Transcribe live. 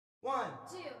1,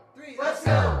 2, 3, let's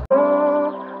go!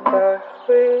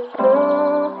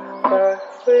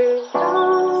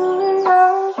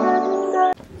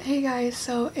 Hey guys,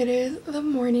 so it is the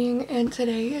morning and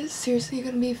today is seriously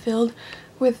going to be filled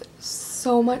with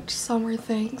so much summer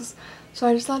things. So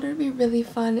I just thought it would be really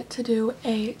fun to do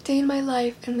a day in my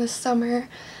life in the summer.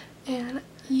 And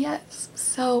yes,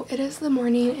 so it is the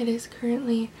morning. It is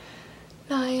currently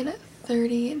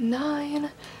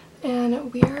 9:39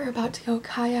 and we are about to go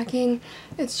kayaking.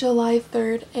 It's July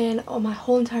 3rd and my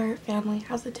whole entire family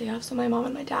has the day off. So my mom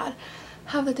and my dad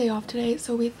have the day off today.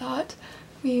 So we thought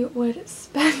we would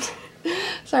spend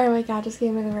sorry, my cat just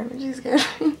came in the room and she's scared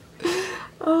me.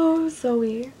 Oh, so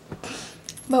weird.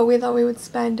 But we thought we would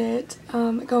spend it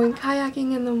going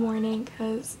kayaking in the morning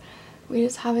because we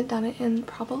just haven't done it in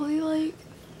probably like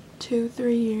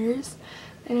 2-3 years,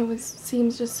 and it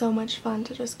seems just so much fun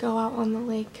to just go out on the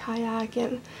lake, kayak,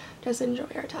 and just enjoy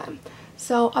our time.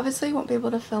 So obviously I won't be able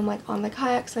to film like on the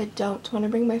kayak because I don't want to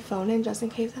bring my phone in just in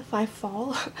case if I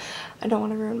fall. I don't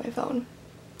want to ruin my phone.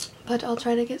 But I'll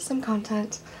try to get some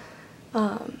content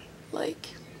like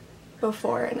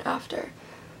before and after.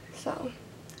 So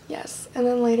yes, and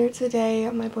then later today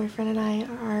my boyfriend and I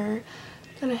are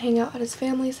gonna hang out at his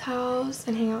family's house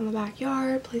and hang out in the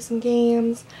backyard, play some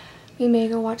games. We may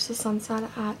go watch the sunset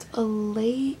at a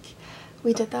lake.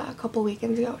 We did that a couple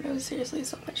weekends ago and it was seriously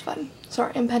so much fun.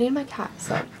 Sorry, I'm petting my cat,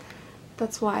 so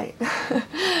that's why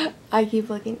I keep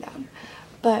looking down.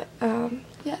 But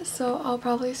yeah, so I'll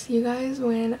probably see you guys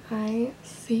when I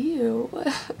see you.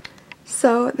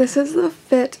 So this is the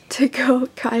fit to go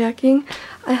kayaking.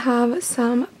 I have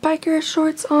some biker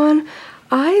shorts on.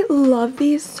 I love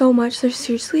these so much. They're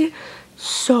seriously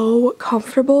so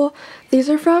comfortable. These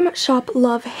are from Shop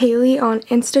Love Haley on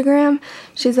Instagram.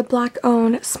 She's a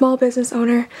Black-owned small business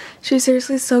owner. She's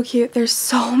seriously so cute. There's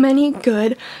so many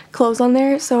good clothes on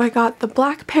there. So I got the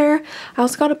black pair. I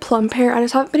also got a plum pair. I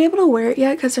just haven't been able to wear it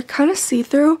yet because they're kind of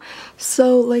see-through.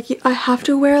 So like I have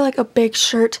to wear like a big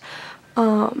shirt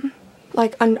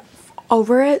like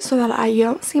over it so that you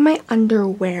don't see my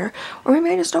underwear, or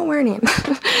maybe I just don't wear any.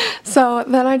 So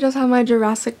then I just have my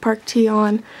Jurassic Park tee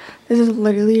on. This is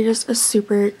literally just a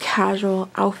super casual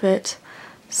outfit,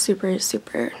 super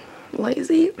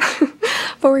lazy.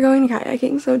 But we're going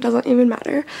kayaking, so it doesn't even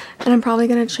matter, and I'm probably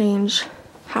gonna change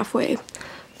halfway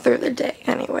through the day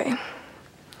anyway.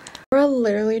 Camera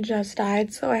literally just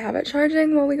died, so I have it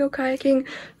charging while we go kayaking.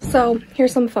 So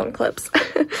here's some phone clips.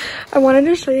 I wanted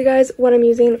to show you guys what I'm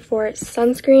using for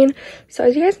sunscreen. So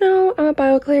as you guys know, I'm a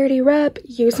BioClarity rep.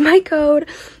 Use my code.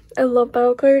 I love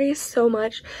BioClarity so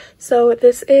much. So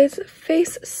this is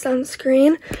face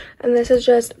sunscreen and this is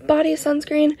just body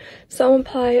sunscreen. So I'll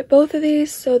apply both of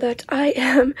these so that I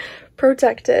am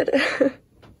protected.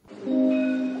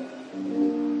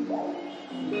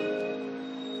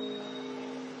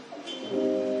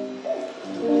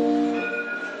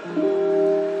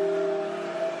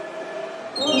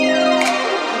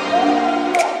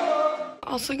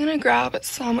 Also gonna grab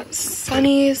some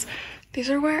sunnies. These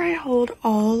are where I hold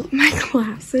all my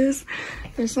glasses.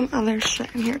 There's some other shit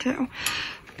in here too.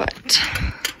 But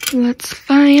let's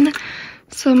find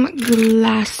some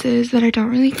glasses that I don't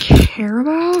really care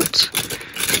about.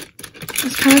 I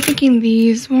was kind of thinking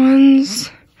these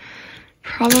ones.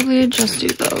 Probably just do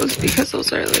those because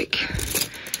those are like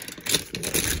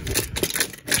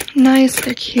nice,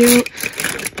 they're cute.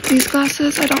 These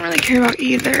glasses I don't really care about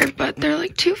either, but they're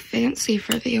like too fancy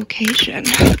for the occasion.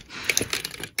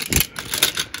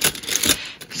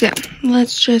 So yeah,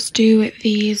 let's just do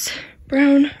these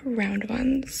brown round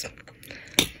ones.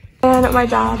 And my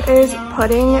dad is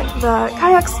putting the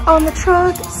kayaks on the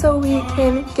truck so we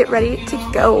can get ready to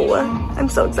go. I'm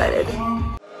so excited.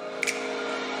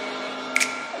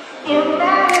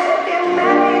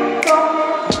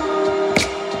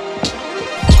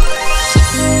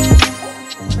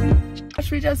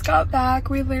 We just got back.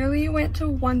 We literally went to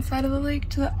one side of the lake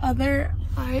to the other.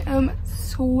 I am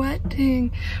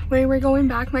sweating. When we were going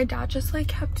back, my dad just like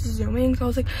kept zooming, so I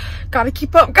was like, gotta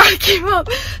keep up, gotta keep up.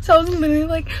 So I was literally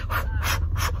like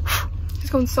he's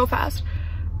going so fast.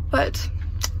 But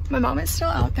my mom is still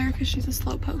out there because she's a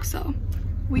slowpoke, so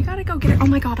we gotta go get her. Oh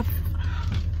my god,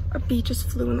 our bee just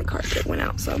flew in the carpet. It went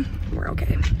out, so we're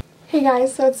okay. Hey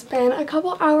guys, so it's been a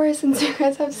couple hours since you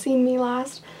guys have seen me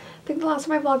last. I think the last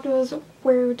time I vlogged was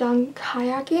where we were done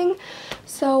kayaking.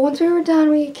 So once we were done,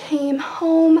 we came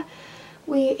home,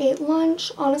 we ate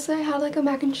lunch. Honestly, I had like a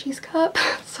mac and cheese cup,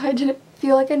 so I didn't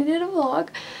feel like I needed a vlog.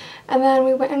 And then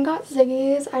we went and got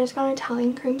Ziggy's. I just got an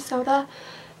Italian cream soda.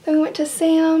 Then we went to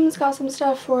Sam's, got some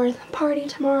stuff for the party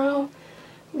tomorrow.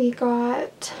 We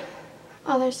got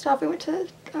other stuff. We went to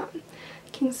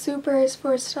making supers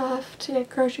for stuff to get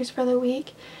groceries for the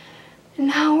week. And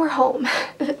now we're home.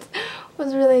 It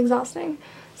was really exhausting.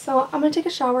 So I'm going to take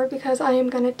a shower because I am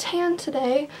going to tan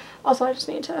today. Also, I just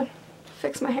need to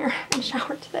fix my hair and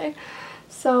shower today.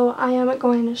 So I am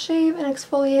going to shave and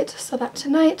exfoliate so that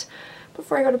tonight,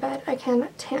 before I go to bed, I can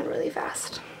tan really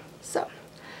fast. So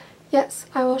yes,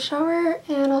 I will shower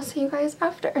and I'll see you guys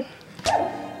after.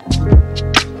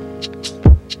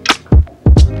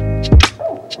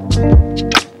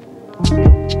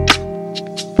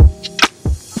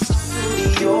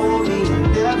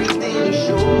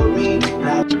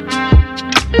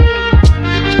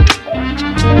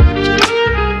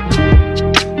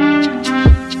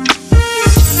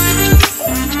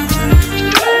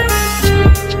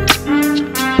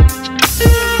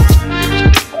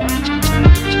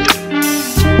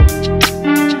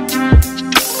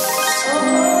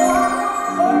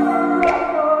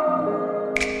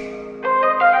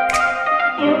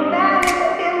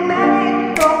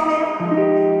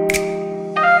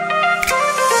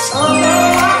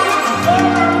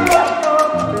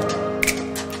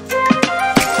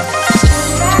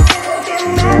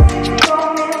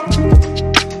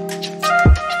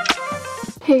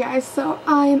 Hey guys, so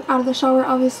I'm out of the shower.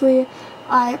 Obviously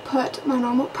I put my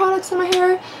normal products in my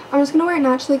hair. I'm just gonna wear it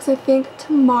naturally because I think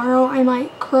tomorrow I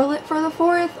might curl it for the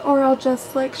 4th, or I'll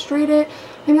just like straight it.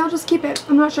 Maybe I'll just keep it,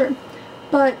 I'm not sure,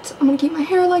 but I'm gonna keep my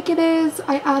hair like it is.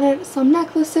 I added some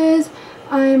necklaces.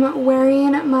 I'm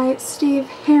wearing my Steve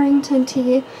Harrington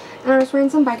tee, and I'm just wearing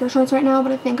some biker shorts right now,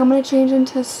 but I think I'm gonna change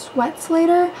into sweats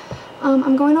later.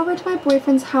 I'm going over to my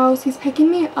boyfriend's house. He's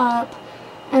picking me up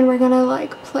and we're gonna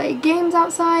like play games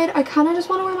outside. I kind of just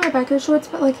want to wear my biker shorts,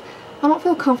 but like I don't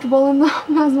feel comfortable in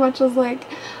them as much as like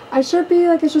I should be.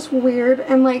 Like it's just weird,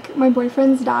 and like my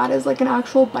boyfriend's dad is like an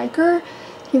actual biker.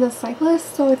 He's a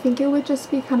cyclist, so I think it would just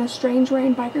be kind of strange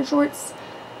wearing biker shorts.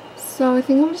 So I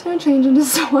think I'm just gonna change into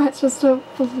sweats just to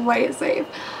play it safe.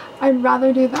 I'd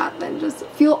rather do that than just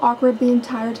feel awkward the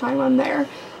entire time I'm there.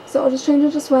 So I'll just change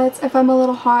into sweats. If I'm a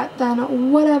little hot,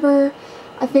 then whatever.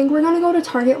 I think we're gonna go to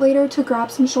Target later to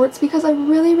grab some shorts because I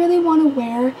really want to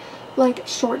wear like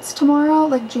shorts tomorrow,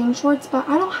 like jean shorts, but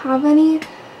I don't have any.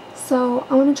 So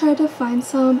I want to try to find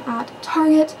some at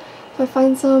Target. If I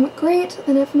find some, great,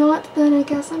 and if not, then I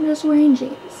guess I'm just wearing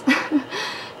jeans.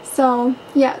 So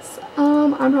yes,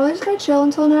 I'm probably just gonna chill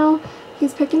until now.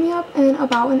 He's picking me up in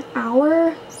about an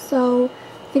hour, so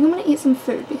I think I'm gonna eat some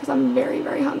food because I'm very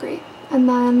hungry. And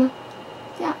then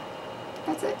yeah,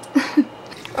 that's it.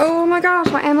 Oh my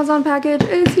gosh, my Amazon package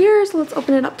is here, so let's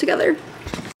open it up together.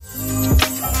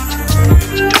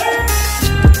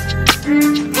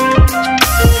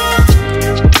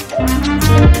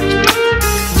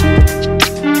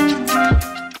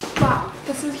 Wow,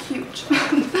 this is huge.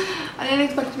 I didn't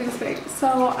expect it to be this big.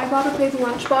 So I got a big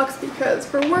lunchbox because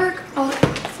for work,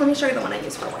 let me show you the one I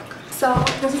use for work. So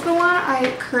this is the one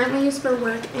I currently use for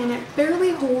work, and it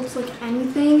barely holds like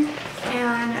anything,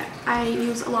 and I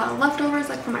use a lot of leftovers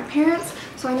like for my parents,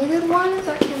 so I needed one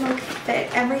that can like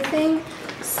fit everything.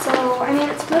 So I mean,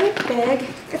 it's really big.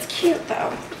 It's cute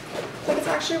though. Like it's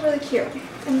actually really cute,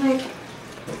 and like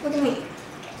look at me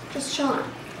just chilling.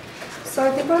 So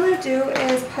I think what I'm gonna do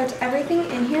is put everything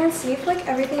in here and see if like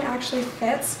everything actually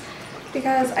fits,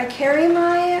 because I carry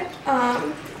my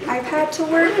iPad to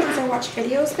work because I watch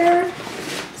videos there.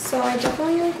 So I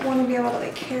definitely like want to be able to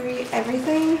like carry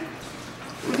everything.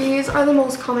 These are the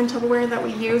most common Tupperware that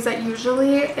we use, that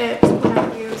usually when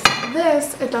I use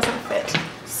this, it doesn't fit.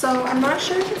 So I'm not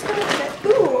sure if it's gonna fit.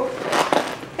 Ooh,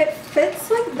 it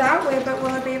fits like that way, but will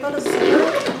I be able to zip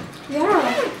it?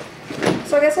 Yeah.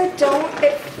 So I guess I don't,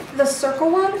 the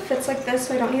circle one fits like this,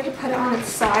 so I don't need to put it on its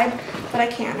side, but I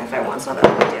can if I want. It's not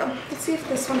that big a deal. Let's see if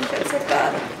this one fits like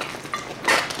that.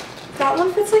 That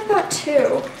one fits like that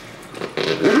too.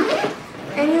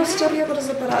 And you'll still be able to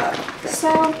zip it up. So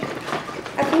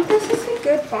I think this is a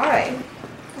good buy.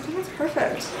 I think it's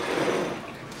perfect.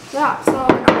 Yeah, so I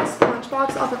got this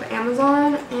lunchbox off of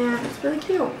Amazon, and it's really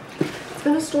cute. It's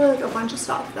gonna store like a bunch of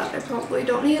stuff that I probably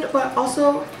don't need, but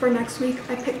also for next week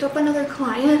I picked up another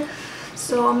client,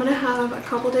 so I'm gonna have a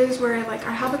couple days where I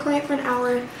have a client for an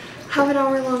hour, have an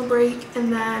hour-long break,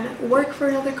 and then work for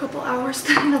another couple hours,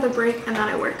 then another break, and then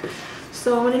I work.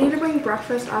 So I'm gonna need to bring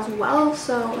breakfast as well,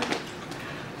 so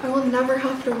I will never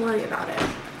have to worry about it.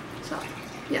 So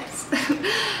yes,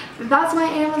 that's my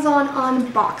Amazon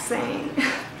unboxing.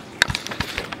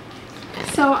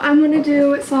 So I'm going to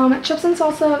do some chips and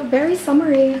salsa, very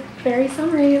summery,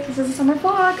 this is a summer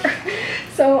vlog.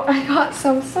 So I got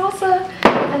some salsa,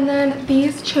 and then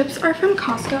these chips are from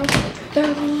Costco. They're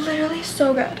literally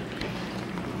so good.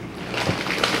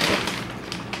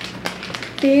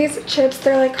 these chips.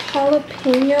 They're like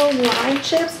jalapeno lime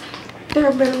chips.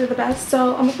 They're literally the best.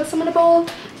 So I'm gonna put some in a bowl,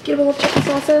 get a bowl of chicken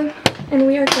salsa, and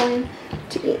we are going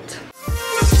to eat.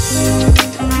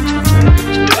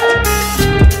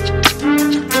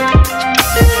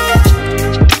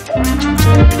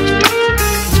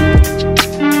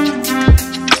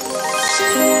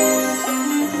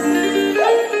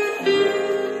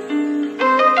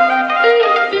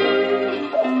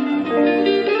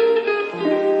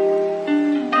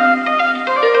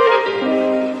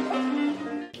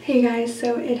 Hey guys,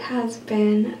 so it has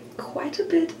been quite a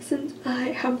bit since I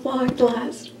have vlogged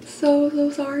last.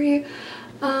 So sorry.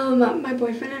 My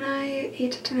boyfriend and I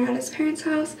ate dinner at his parents'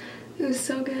 house. It was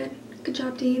so good. Good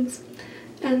job, Deeds.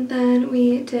 And then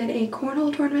we did a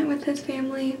cornhole tournament with his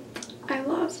family. I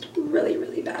lost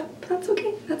really bad, but that's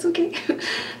okay. That's okay.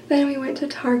 Then we went to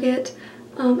Target.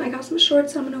 I got some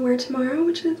shorts I'm gonna wear tomorrow,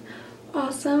 which is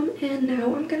awesome. And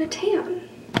now I'm gonna tan.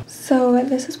 So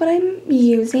this is what I'm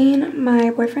using. My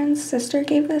boyfriend's sister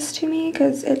gave this to me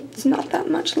because it's not that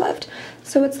much left.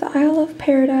 So it's the Isle of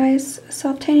Paradise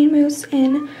Soft Tanning Mousse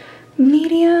in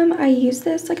medium. I used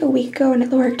this like a week ago and it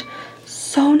worked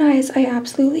so nice. I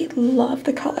absolutely love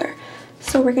the color.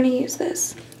 So we're gonna use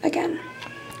this again.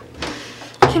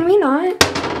 Can we not?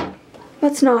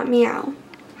 Let's not meow.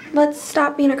 Let's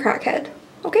stop being a crackhead,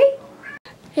 okay?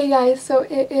 Hey guys, so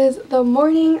it is the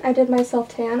morning. I did my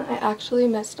self-tan. I actually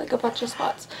missed like a bunch of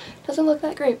spots. Doesn't look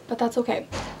that great, but that's okay.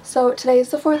 So today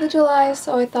is the 4th of July,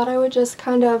 so I thought I would just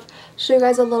kind of show you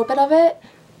guys a little bit of it.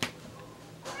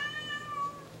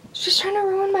 She's trying to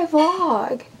ruin my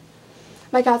vlog.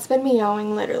 My cat's been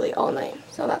meowing literally all night,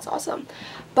 so that's awesome.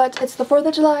 But it's the 4th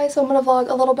of July, so I'm going to vlog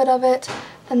a little bit of it,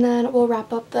 and then we'll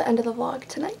wrap up the end of the vlog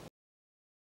tonight.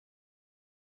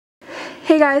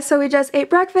 Hey guys, so we just ate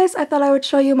breakfast. I thought I would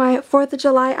show you my 4th of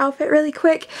July outfit really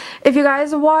quick. If you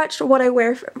guys watched what I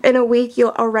wear in a week,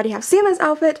 you'll already have seen this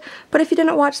outfit. But if you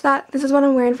didn't watch that, this is what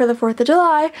I'm wearing for the 4th of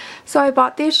July. So I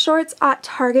bought these shorts at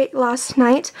Target last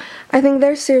night. I think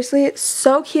they're seriously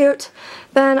so cute.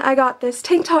 Then I got this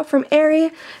tank top from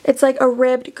Aerie. It's like a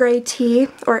ribbed gray tee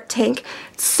or tank.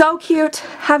 It's so cute.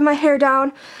 Have my hair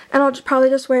down, and I'll probably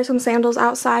just wear some sandals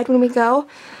outside when we go.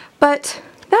 But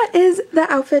that is the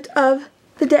outfit of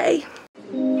the day.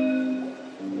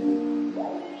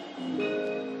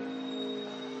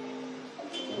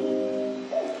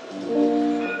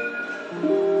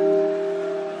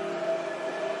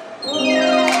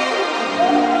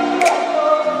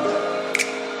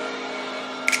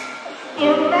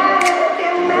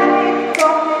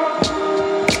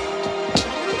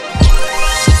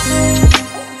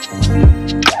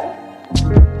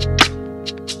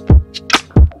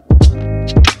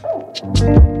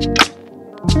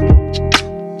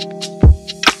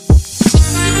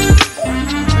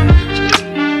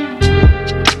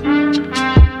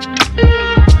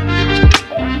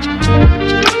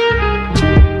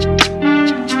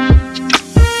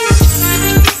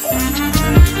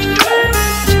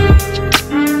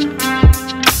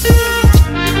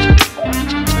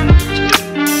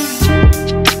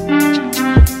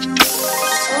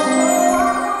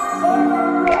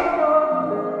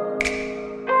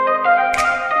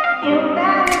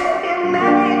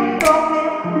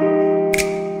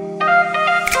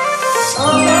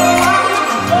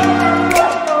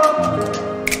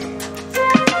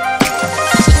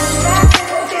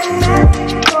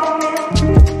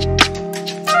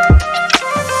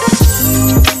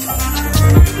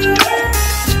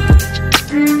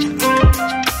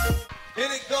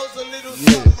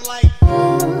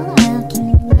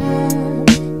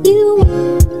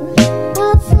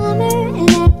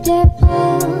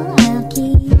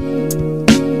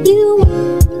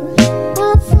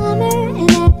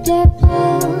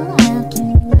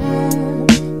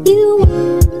 You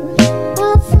were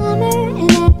all summer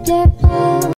and after